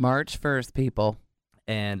 1st. March 1st, people.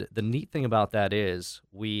 And the neat thing about that is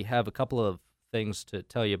we have a couple of things to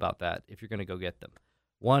tell you about that if you're going to go get them.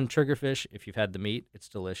 One, triggerfish, if you've had the meat, it's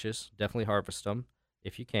delicious. Definitely harvest them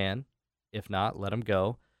if you can. If not, let them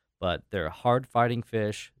go. But they're hard-fighting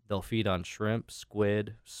fish. They'll feed on shrimp,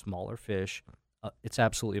 squid, smaller fish. It's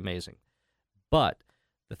absolutely amazing. But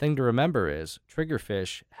the thing to remember is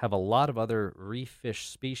triggerfish have a lot of other reef fish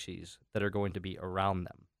species that are going to be around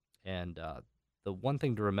them. And the one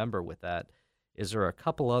thing to remember with that is there are a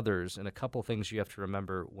couple others and a couple things you have to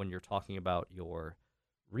remember when you're talking about your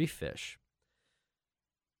reef fish.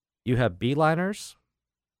 You have beeliners.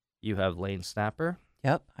 You have lane snapper.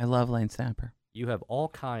 Yep, I love lane snapper. You have all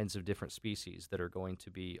kinds of different species that are going to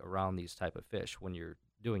be around these type of fish when you're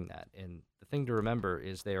doing that. And the thing to remember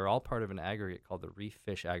is they are all part of an aggregate called the reef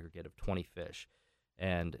fish aggregate of 20 fish.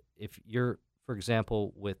 And if you're, for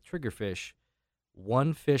example, with triggerfish,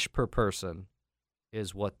 1 fish per person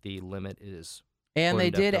is what the limit is. And they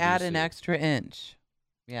did add an extra inch.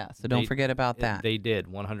 Yeah, so don't forget about that. They did,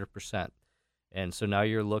 100%. And so now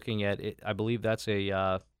you're looking at it. I believe that's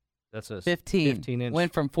a 15 inch.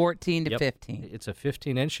 Went from 14 to 15. It's a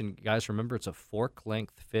 15 inch, and guys, remember it's a fork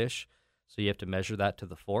length fish, so you have to measure that to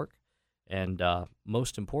the fork. And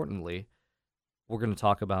most importantly, we're going to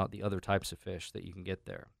talk about the other types of fish that you can get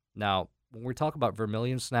there. Now, when we talk about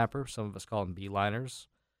vermilion snapper, some of us call them beeliners,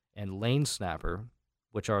 and lane snapper,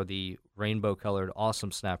 which are the rainbow-colored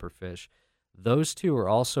awesome snapper fish, those two are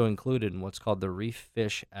also included in what's called the reef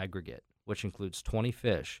fish aggregate, which includes 20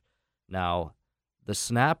 fish. Now, the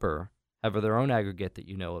snapper have their own aggregate that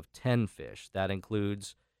you know of 10 fish. That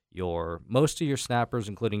includes most of your snappers,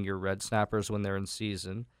 including your red snappers when they're in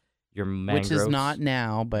season, your mangroves. Which is not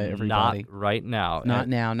now, but everybody. Not right now. Not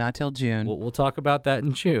now, not till June. We'll talk about that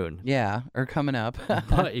in June. Yeah, or coming up.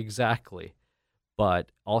 Exactly.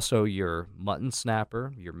 But also your mutton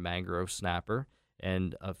snapper, your mangrove snapper,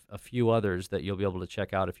 and a few others that you'll be able to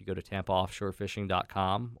check out if you go to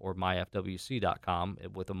TampaOffshoreFishing.com or myfwc.com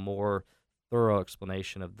with a more thorough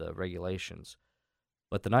explanation of the regulations.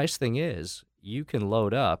 But the nice thing is you can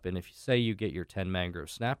load up, and if you say you get your 10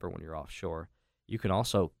 mangrove snapper when you're offshore, you can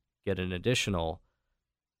also get your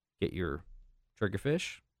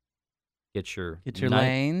triggerfish, get your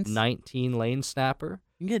lanes, 19 lane snapper.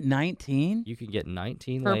 You can get 19? You can get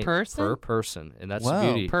 19 per person? Per person, and that's the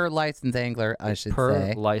beauty. Per licensed angler, I should say.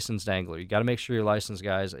 Per licensed angler. You got to make sure you're licensed,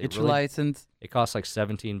 guys. Get your license. It costs like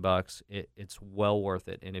 $17. It's well worth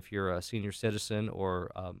it. And if you're a senior citizen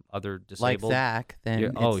or other disabled, like Zach,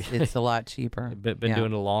 then it's a lot cheaper. Been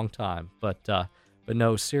doing it a long time, but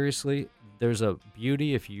no, seriously, there's a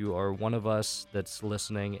beauty if you are one of us that's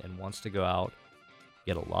listening and wants to go out,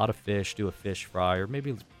 get a lot of fish, do a fish fry, or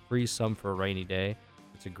maybe freeze some for a rainy day.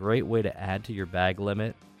 It's a great way to add to your bag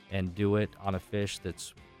limit and do it on a fish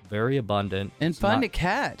that's very abundant. And fun to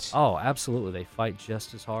catch. Oh, absolutely. They fight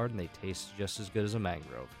just as hard and they taste just as good as a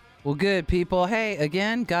mangrove. Well, good, people. Hey,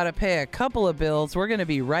 again, got to pay a couple of bills. We're going to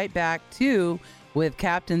be right back, too, with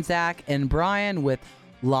Captain Zach and Brian with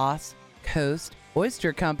Lost Coast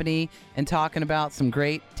Oyster Company and talking about some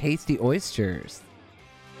great, tasty oysters.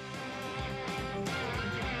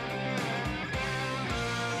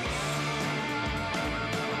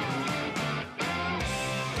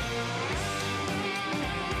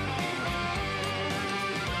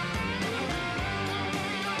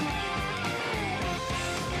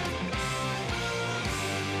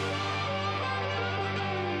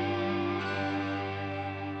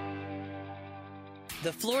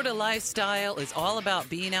 The Florida lifestyle is all about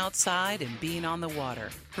being outside and being on the water.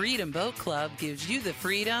 Freedom Boat Club gives you the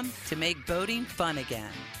freedom to make boating fun again.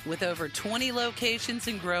 With over 20 locations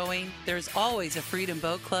and growing, there's always a Freedom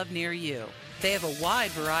Boat Club near you. They have a wide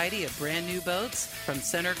variety of brand new boats, from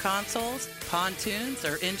center consoles, pontoons,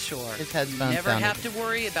 or inshore. You never have to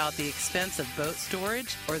worry about the expense of boat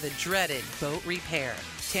storage or the dreaded boat repair.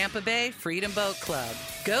 Tampa Bay Freedom Boat Club.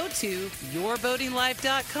 Go to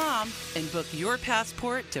yourboatinglife.com and book your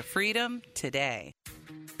passport to freedom today.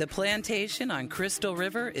 The Plantation on Crystal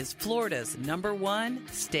River is Florida's #1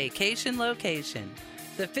 staycation location.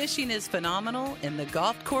 The fishing is phenomenal and the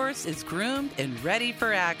golf course is groomed and ready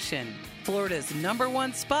for action. Florida's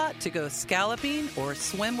 #1 spot to go scalloping or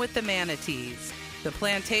swim with the manatees. The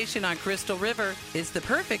Plantation on Crystal River is the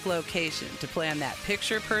perfect location to plan that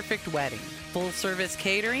picture-perfect wedding. Full-service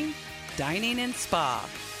catering, dining, and spa.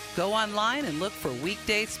 Go online and look for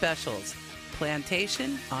weekday specials.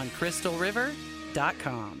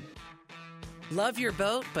 PlantationOnCrystalRiver.com. Love your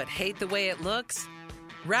boat but hate the way it looks?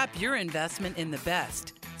 Wrap your investment in the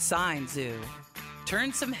best. Sign Zoo.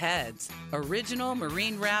 Turn some heads. Original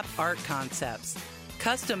marine wrap art concepts.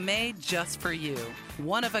 Custom made just for you.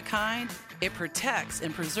 One of a kind, it protects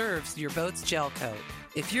and preserves your boat's gel coat.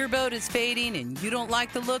 If your boat is fading and you don't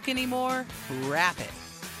like the look anymore, wrap it.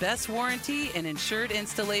 Best warranty and insured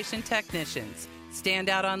installation technicians. Stand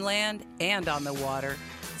out on land and on the water.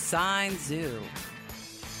 Sign Zoo.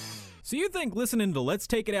 So you think listening to Let's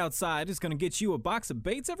Take It Outside is going to get you a box of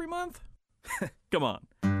baits every month? Come on.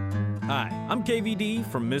 Hi, I'm KVD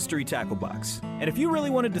from Mystery Tackle Box. And if you really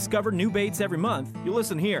want to discover new baits every month, you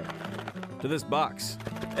listen here to this box.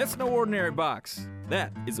 It's no ordinary box.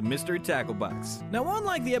 That is a Mystery Tackle Box. Now,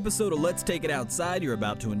 unlike the episode of Let's Take It Outside you're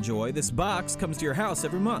about to enjoy, this box comes to your house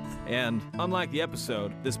every month. And unlike the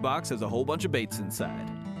episode, this box has a whole bunch of baits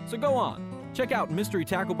inside. So go on, check out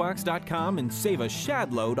MysteryTackleBox.com and save a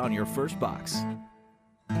shad load on your first box.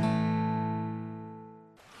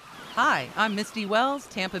 Hi, I'm Misty Wells,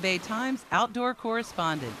 Tampa Bay Times outdoor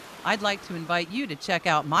correspondent. I'd like to invite you to check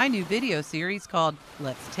out my new video series called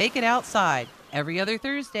Let's Take It Outside. Every other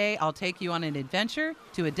Thursday, I'll take you on an adventure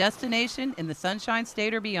to a destination in the Sunshine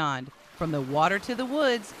State or beyond. From the water to the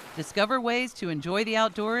woods, discover ways to enjoy the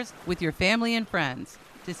outdoors with your family and friends.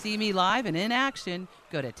 To see me live and in action,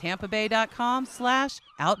 go to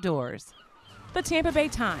tampabay.com/outdoors. The Tampa Bay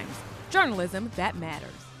Times, journalism that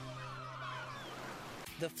matters.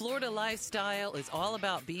 The Florida lifestyle is all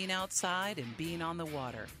about being outside and being on the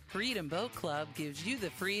water. Freedom Boat Club gives you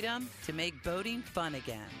the freedom to make boating fun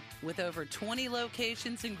again. With over 20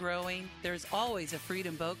 locations and growing, there's always a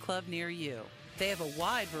Freedom Boat Club near you. They have a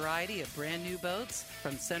wide variety of brand new boats,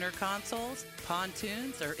 from center consoles,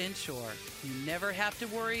 pontoons, or inshore. You never have to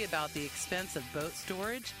worry about the expense of boat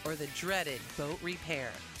storage or the dreaded boat repair.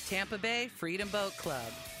 Tampa Bay Freedom Boat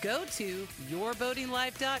Club. Go to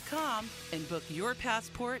yourboatinglife.com and book your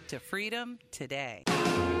passport to freedom today.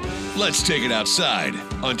 Let's take it outside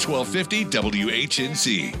on 1250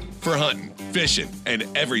 WHNC. For hunting, fishing, and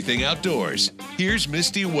everything outdoors, here's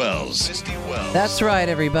Misty Wells. That's right,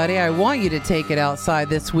 everybody. I want you to take it outside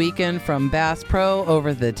this weekend from Bass Pro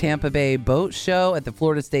over the Tampa Bay Boat Show at the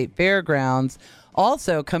Florida State Fairgrounds.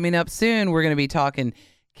 Also, coming up soon, we're going to be talking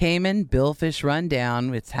Cayman Billfish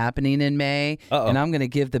Rundown. It's happening in May, and I'm going to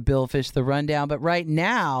give the Billfish the rundown. But right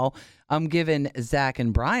now, I'm giving Zach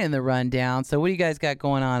and Brian the rundown. So what do you guys got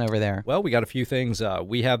going on over there? Well, we got a few things.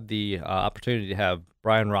 We have the opportunity to have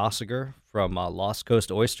Brian Rossiger from Lost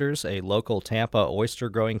Coast Oysters, a local Tampa oyster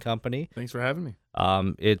growing company. Thanks for having me.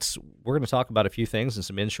 We're going to talk about a few things and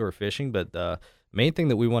some inshore fishing, but the main thing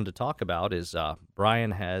that we wanted to talk about is Brian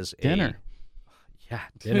has dinner.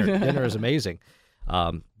 Dinner is amazing.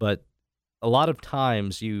 But a lot of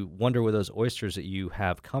times you wonder where those oysters that you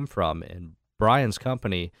have come from, and Brian's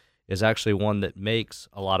company is actually one that makes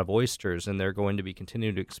a lot of oysters, and they're going to be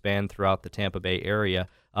continuing to expand throughout the Tampa Bay area.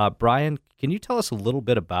 Brian, can you tell us a little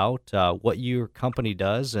bit about what your company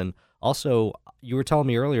does? And also, you were telling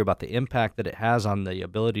me earlier about the impact that it has on the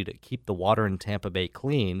ability to keep the water in Tampa Bay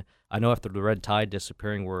clean. I know after the red tide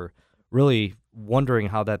disappearing, we're really wondering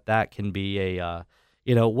how that can be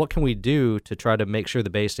what can we do to try to make sure the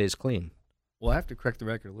bay stays clean? Well, I have to correct the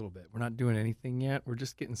record a little bit. We're not doing anything yet. We're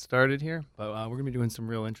just getting started here, but we're going to be doing some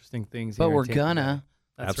real interesting things here. But we're gonna.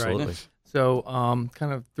 That's Absolutely. right. So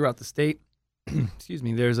kind of throughout the state, excuse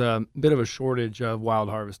me, there's a bit of a shortage of wild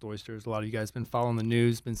harvest oysters. A lot of you guys have been following the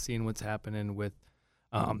news, been seeing what's happening with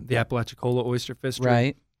the Apalachicola oyster fishery.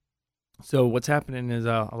 Right. So what's happening is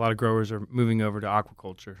a lot of growers are moving over to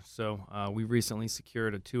aquaculture. So we recently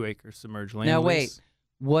secured a 2-acre submerged land Now, lease. wait.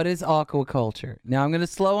 What is aquaculture? Now, I'm going to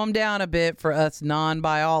slow him down a bit for us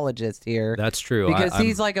non-biologists here. That's true. Because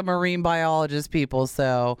he's like a marine biologist, people.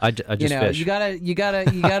 So I just fish. you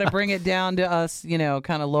gotta bring it down to us,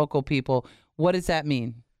 kind of local people. What does that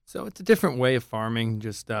mean? So it's a different way of farming,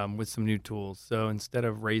 just with some new tools. So instead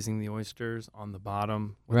of raising the oysters on the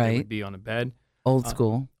bottom, they would be on a bed. Old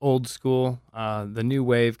school. The new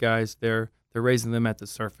wave guys, they're raising them at the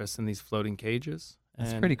surface in these floating cages.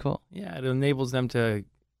 That's pretty cool. Yeah, it enables them to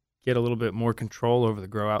get a little bit more control over the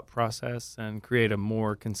grow-out process and create a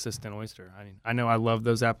more consistent oyster. I mean, I know I love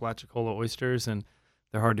those Apalachicola oysters, and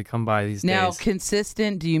they're hard to come by these days. Now,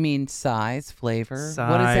 consistent, do you mean size, flavor?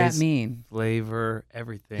 What does that mean? Flavor,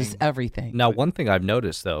 everything. Just everything. Now, one thing I've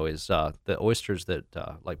noticed, though, is the oysters that,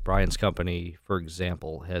 like Brian's company, for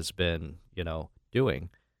example, has been, doing,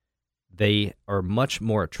 they are much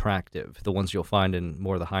more attractive. The ones you'll find in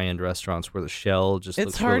more of the high-end restaurants where the shell just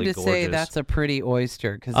looks really gorgeous. It's hard to say that's a pretty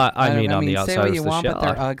oyster. Cause, I mean, on the outside say what of you the want, shell. but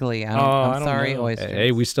they're ugly. I'm don't sorry, know. oysters.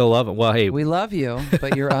 Hey, we still love it. Well, hey. We love you,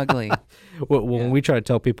 but you're ugly. When we try to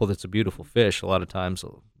tell people that's a beautiful fish, a lot of times a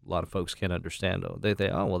lot of folks can't understand. They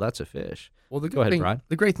think, well, that's a fish. Well, Go ahead, Brian.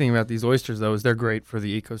 The great thing about these oysters, though, is they're great for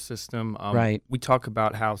the ecosystem. Right. We talk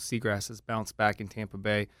about how seagrass has bounced back in Tampa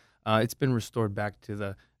Bay. It's been restored back to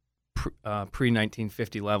the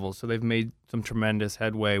pre-1950 levels. So they've made some tremendous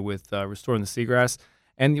headway with restoring the seagrass.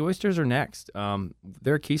 And the oysters are next.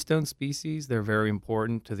 They're a keystone species. They're very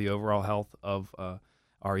important to the overall health of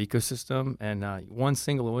our ecosystem. And one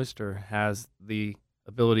single oyster has the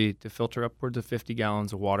ability to filter upwards of 50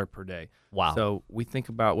 gallons of water per day. Wow. So we think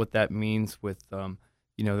about what that means with the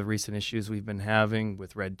recent issues we've been having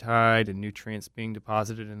with red tide and nutrients being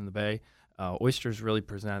deposited in the bay. Oysters really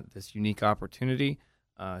present this unique opportunity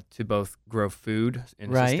to both grow food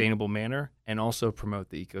in a sustainable manner and also promote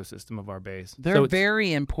the ecosystem of our bays. They're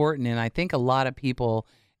very important, and I think a lot of people,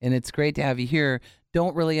 and it's great to have you here,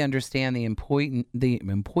 don't really understand the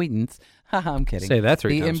importance. I'm kidding. Say that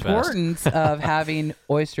three the times importance fast. of having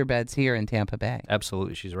oyster beds here in Tampa Bay.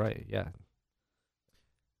 Absolutely, she's right. Yeah.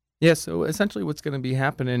 Yeah, so essentially what's going to be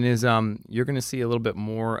happening is you're going to see a little bit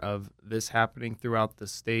more of this happening throughout the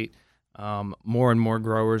state. More and more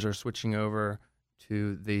growers are switching over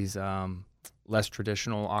to these less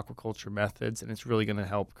traditional aquaculture methods, and it's really going to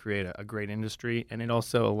help create a great industry. And it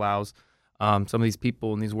also allows some of these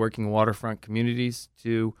people in these working waterfront communities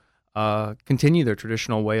to continue their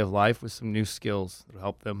traditional way of life with some new skills that will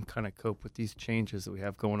help them kind of cope with these changes that we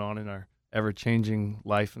have going on in our ever-changing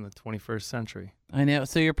life in the 21st century. I know.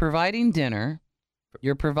 So you're providing dinner.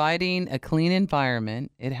 You're providing a clean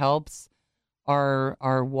environment. It helps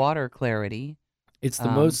our water clarity. It's the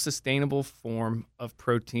most sustainable form of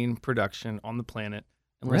protein production on the planet.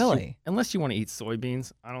 Unless you want to eat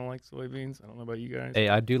soybeans. I don't like soybeans. I don't know about you guys. Hey,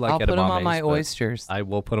 I do like edamame. I'll put them on my oysters. I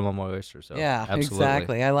will put them on my oysters. So yeah, absolutely.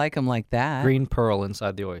 exactly. I like them like that. Green pearl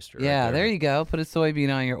inside the oyster. Yeah, right there you go. Put a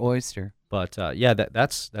soybean on your oyster. But yeah,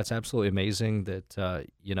 that's absolutely amazing. That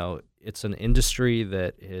it's an industry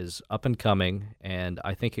that is up and coming, and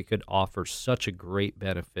I think it could offer such a great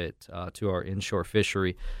benefit to our inshore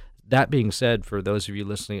fishery. That being said, for those of you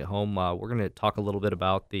listening at home, we're going to talk a little bit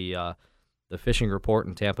about the fishing report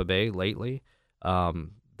in Tampa Bay lately. The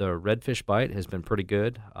redfish bite has been pretty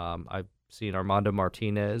good. I've seen Armando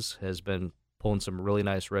Martinez has been pulling some really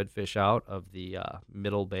nice redfish out of the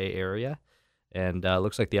Middle Bay area, and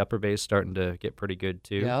looks like the Upper Bay is starting to get pretty good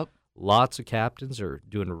too. Yep. Lots of captains are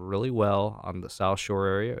doing really well on the South Shore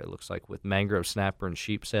area. It looks like with mangrove snapper and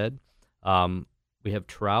sheep's head. We have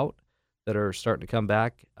trout that are starting to come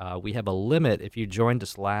back. We have a limit. If you joined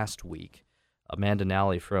us last week, Amanda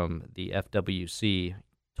Nally from the FWC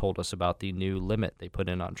told us about the new limit they put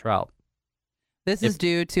in on trout. This is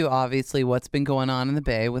due to, obviously, what's been going on in the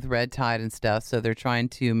bay with red tide and stuff, so they're trying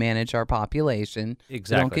to manage our population.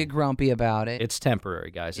 Exactly. Don't get grumpy about it. It's temporary,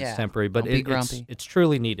 guys. Yeah, It's temporary, but don't be grumpy. it's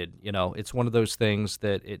truly needed. It's one of those things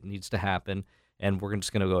that it needs to happen, and we're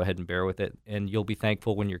just going to go ahead and bear with it, and you'll be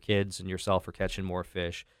thankful when your kids and yourself are catching more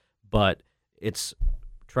fish. But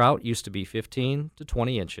trout used to be 15 to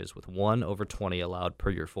 20 inches with 1/20 allowed per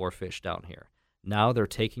your 4 fish down here. Now they're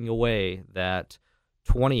taking away that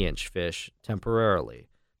 20-inch fish temporarily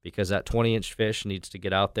because that 20-inch fish needs to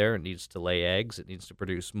get out there. It needs to lay eggs. It needs to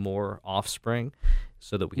produce more offspring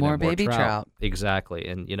so that we can have more baby trout. Exactly.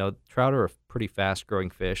 And, trout are a pretty fast-growing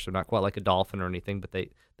fish. They're not quite like a dolphin or anything, but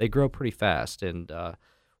they grow pretty fast. And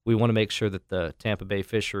we want to make sure that the Tampa Bay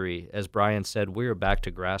fishery, as Brian said, we're back to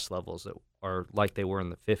grass levels that are like they were in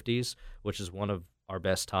the 50s, which is one of our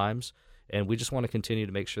best times. And we just want to continue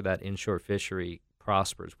to make sure that inshore fishery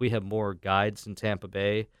prospers. We have more guides in Tampa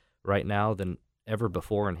Bay right now than ever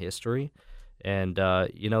before in history. And,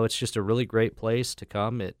 it's just a really great place to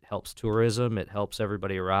come. It helps tourism. It helps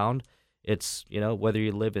everybody around. It's, whether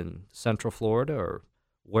you live in Central Florida or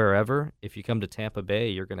wherever, if you come to Tampa Bay,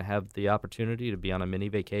 you're going to have the opportunity to be on a mini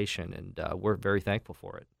vacation, and we're very thankful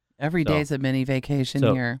for it. Every day's a mini vacation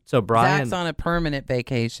here. So Brian, Zach's on a permanent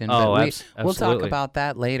vacation. Oh, but we'll talk absolutely. about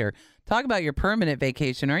that later. Talk about your permanent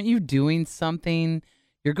vacation. Aren't you doing something?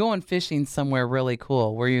 You're going fishing somewhere really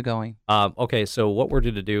cool. Where are you going? Okay, so what we're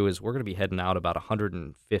going to do is we're going to be heading out about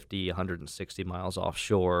 150, 160 miles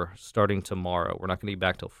offshore starting tomorrow. We're not going to be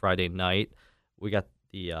back till Friday night. We got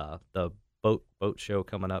the boat show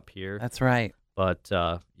coming up here. That's right. But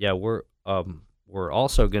we're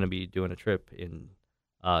also going to be doing a trip in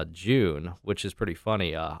June, which is pretty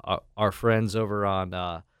funny. Our friends over on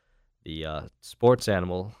the Sports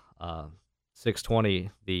Animal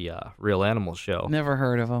 620, the Real Animal Show. Never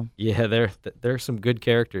heard of them. Yeah, they're some good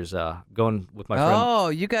characters. Going with my friend. Oh,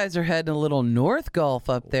 you guys are heading a little North Gulf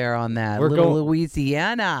up there on that. We're little going-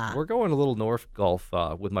 Louisiana. We're going a little North Gulf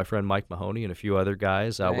with my friend Mike Mahoney and a few other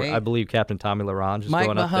guys. Right. I believe Captain Tommy Larange is Mike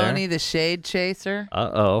going up Mahoney, there. the shade chaser.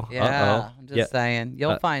 Uh-oh. I'm just saying.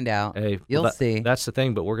 You'll find out. Hey, You'll see. That's the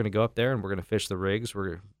thing, but we're going to go up there and we're going to fish the rigs.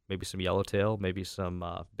 We're maybe some yellowtail, maybe some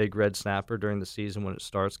big red snapper during the season when it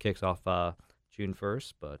starts, kicks off June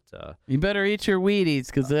 1st. But you better eat your Wheaties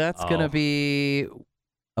because that's going to be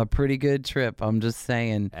a pretty good trip. I'm just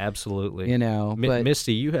saying. Absolutely. You know, but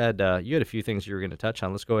Misty, you had a few things you were going to touch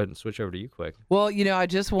on. Let's go ahead and switch over to you quick. Well, you know, I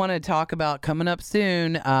just want to talk about coming up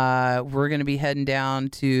soon. We're going to be heading down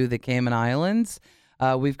to the Cayman Islands.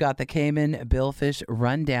 We've got the Cayman Billfish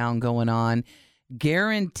Rundown going on.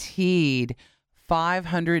 Guaranteed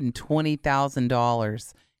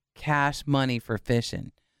 $520,000 cash money for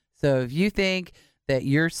fishing. So if you think that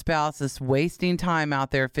your spouse is wasting time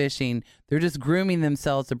out there fishing, they're just grooming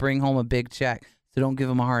themselves to bring home a big check. So don't give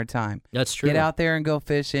them a hard time. That's true. Get out there and go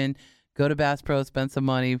fishing. Go to Bass Pro, spend some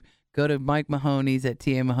money. Go to Mike Mahoney's at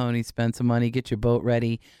T.A. Mahoney, spend some money. Get your boat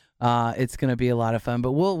ready. It's going to be a lot of fun.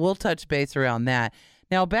 But we'll touch base around that.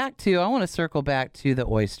 Now I want to circle back to the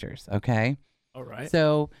oysters, okay? All right.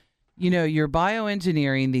 So, you know, you're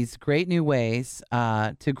bioengineering these great new ways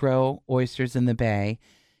to grow oysters in the bay.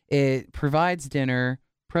 It provides dinner,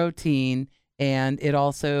 protein, and it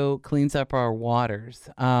also cleans up our waters.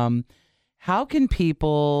 How can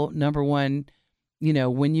people, number one, you know,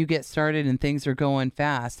 when you get started and things are going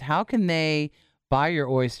fast, how can they buy your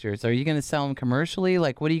oysters? Are you going to sell them commercially?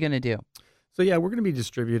 Like, what are you going to do? So, yeah, we're going to be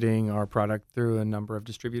distributing our product through a number of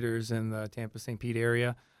distributors in the Tampa, St. Pete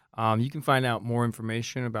area. You can find out more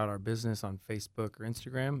information about our business on Facebook or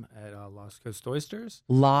Instagram at Lost Coast Oysters.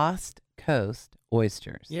 Lost Coast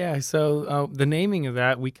Oysters. Yeah, so the naming of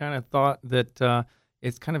that, we kind of thought that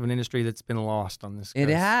it's kind of an industry that's been lost on this coast.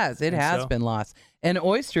 It has been lost. And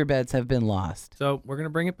oyster beds have been lost. So we're going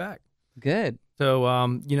to bring it back. Good. So,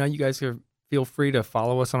 you know, you guys feel free to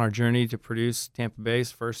follow us on our journey to produce Tampa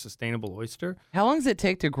Bay's first sustainable oyster. How long does it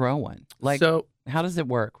take to grow one? How does it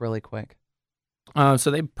work really quick?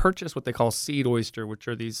 So they purchase what they call seed oyster, which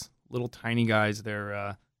are these little tiny guys.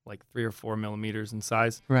 They're like 3 or 4 millimeters in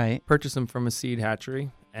size. Right. Purchase them from a seed hatchery,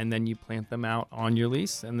 and then you plant them out on your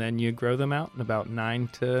lease, and then you grow them out in about 9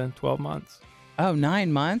 to 12 months. Oh,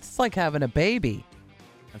 9 months? It's like having a baby.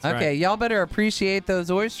 That's okay, right. Y'all better appreciate those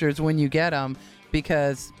oysters when you get them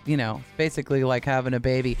because, you know, it's basically like having a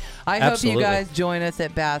baby. I hope you guys join us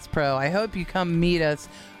at Bass Pro. I hope you come meet us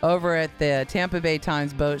over at the Tampa Bay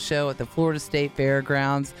Times Boat Show at the Florida State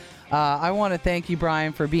Fairgrounds. I want to thank you,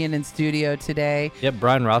 Brian, for being in studio today. Yep,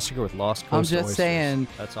 Brian Rossiger with Lost Coast I'm just Oysters. saying,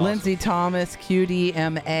 That's awesome. Lindsay Thomas,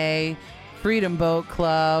 QDMA, Freedom Boat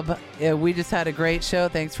Club. We just had a great show.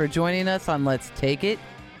 Thanks for joining us on Let's Take It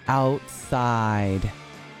Outside.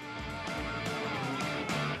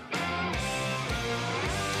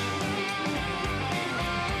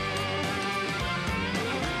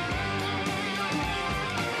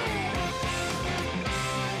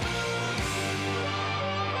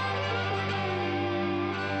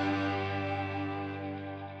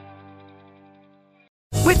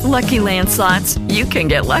 With Lucky Land Slots, you can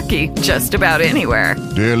get lucky just about anywhere.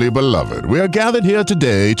 Dearly beloved, we are gathered here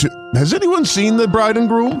today to... Has anyone seen the bride and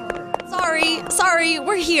groom? Sorry,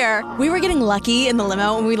 we're here. We were getting lucky in the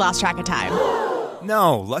limo and we lost track of time.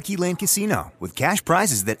 No, Lucky Land Casino, with cash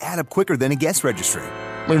prizes that add up quicker than a guest registry.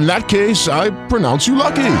 In that case, I pronounce you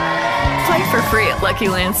lucky. Play for free at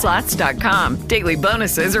LuckyLandSlots.com. Daily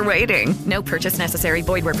bonuses are waiting. No purchase necessary.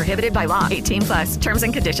 Void where prohibited by law. 18+. Terms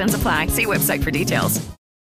and conditions apply. See website for details.